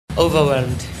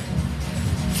Overwhelmed.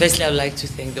 Firstly, I would like to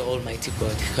thank the Almighty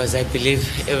God because I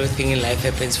believe everything in life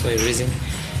happens for a reason.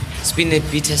 It's been a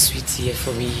bittersweet year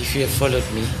for me if you have followed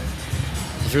me.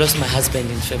 I've lost my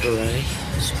husband in February,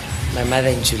 my mother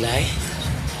in July,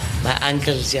 my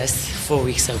uncle just 4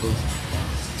 weeks ago.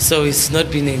 So it's not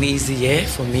been an easy year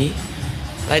for me.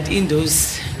 But in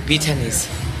those bitterness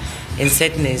and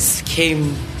sadness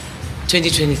came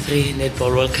 2023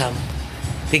 Netball World Cup.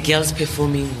 The girls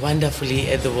performing wonderfully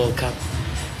at the World Cup.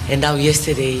 And now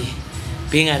yesterday,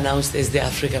 being announced as the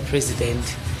Africa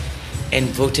president and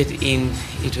voted in,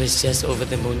 it was just over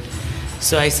the moon.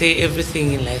 So I say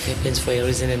everything in life happens for a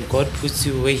reason, and God puts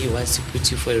you where He wants to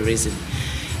put you for a reason.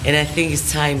 And I think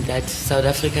it's time that South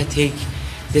Africa take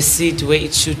the seat where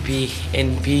it should be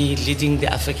and be leading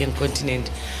the African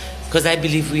continent, because I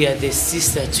believe we are the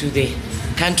sister to the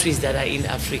countries that are in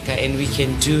Africa, and we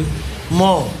can do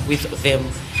more with them,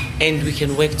 and we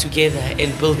can work together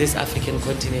and build this African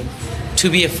continent to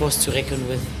be a force to reckon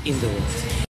with in the world.